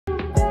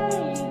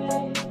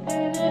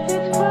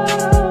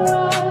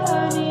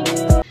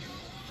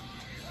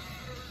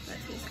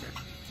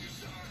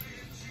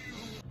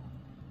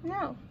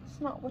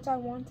what I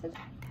wanted.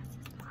 This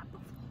is my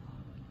before.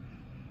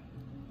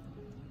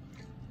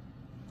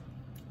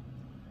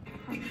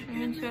 Are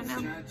you into it now?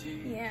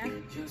 Yeah,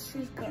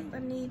 she's got the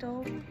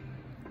needle.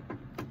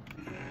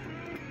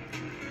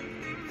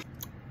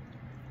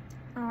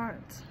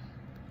 Alright.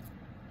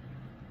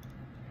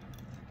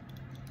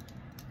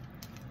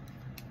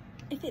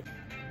 It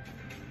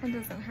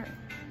doesn't hurt.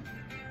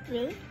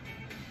 really?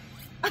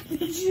 I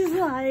think she's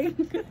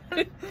lying.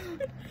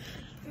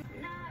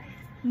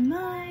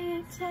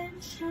 My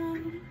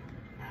attention.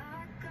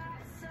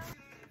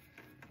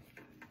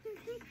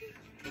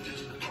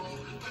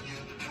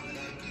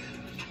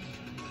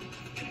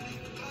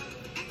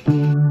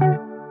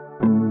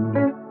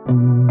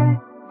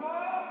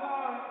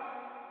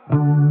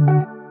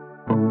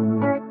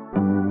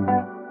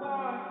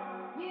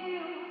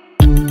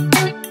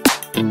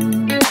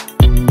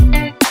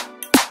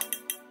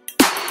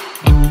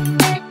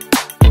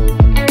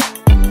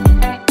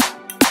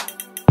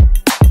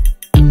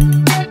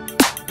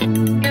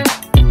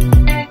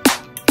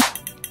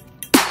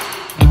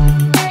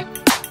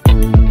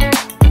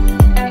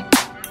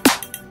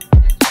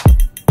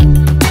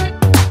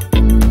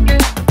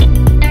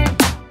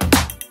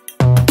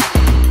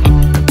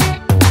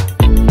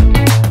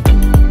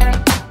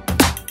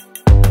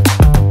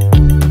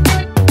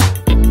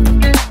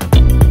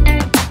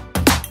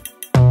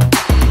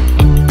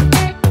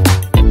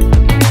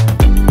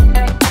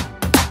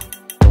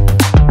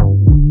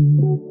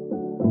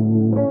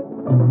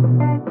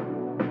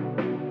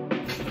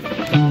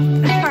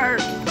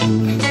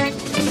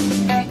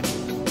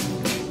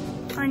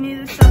 I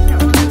knew the stuff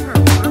that wasn't hurt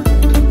more.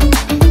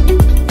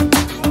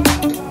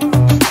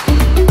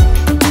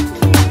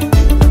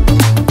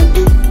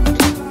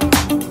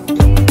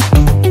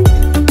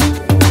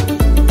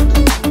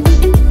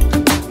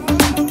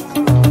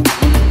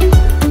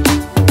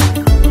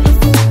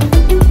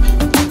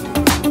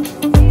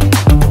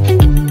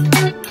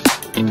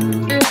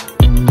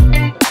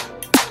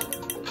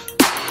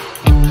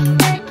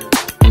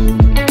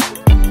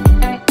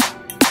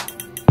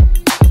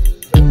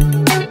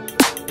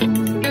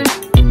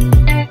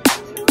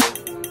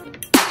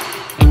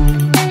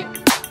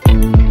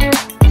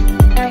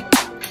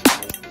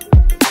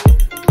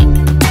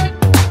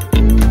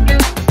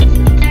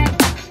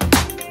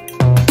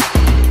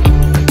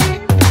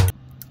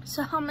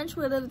 So how much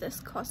would have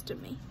this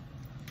costed me?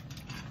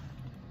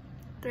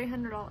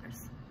 $300.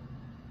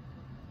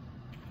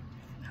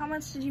 How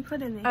much did you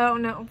put in there? Oh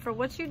no, for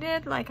what you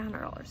did, like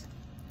 $100.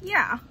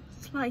 Yeah.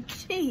 It's like,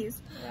 jeez.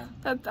 Yeah.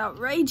 That's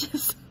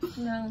outrageous.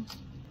 No,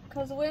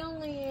 because we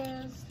only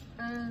used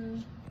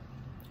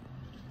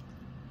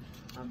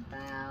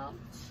about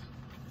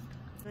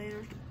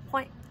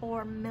 0.4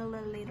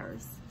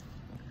 milliliters.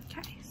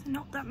 Okay, so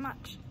not that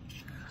much.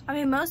 I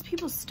mean, most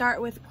people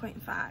start with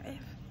 0.5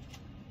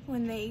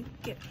 when they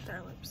get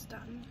their lips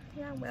done.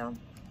 Yeah, well.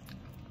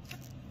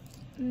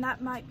 And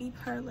that might be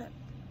per lip.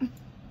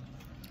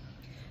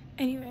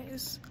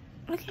 Anyways,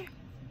 look here.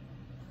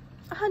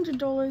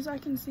 $100, I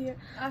can see it.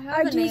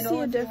 I do see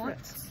a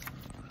difference.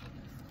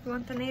 You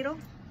want the needle?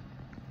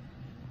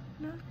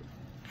 No.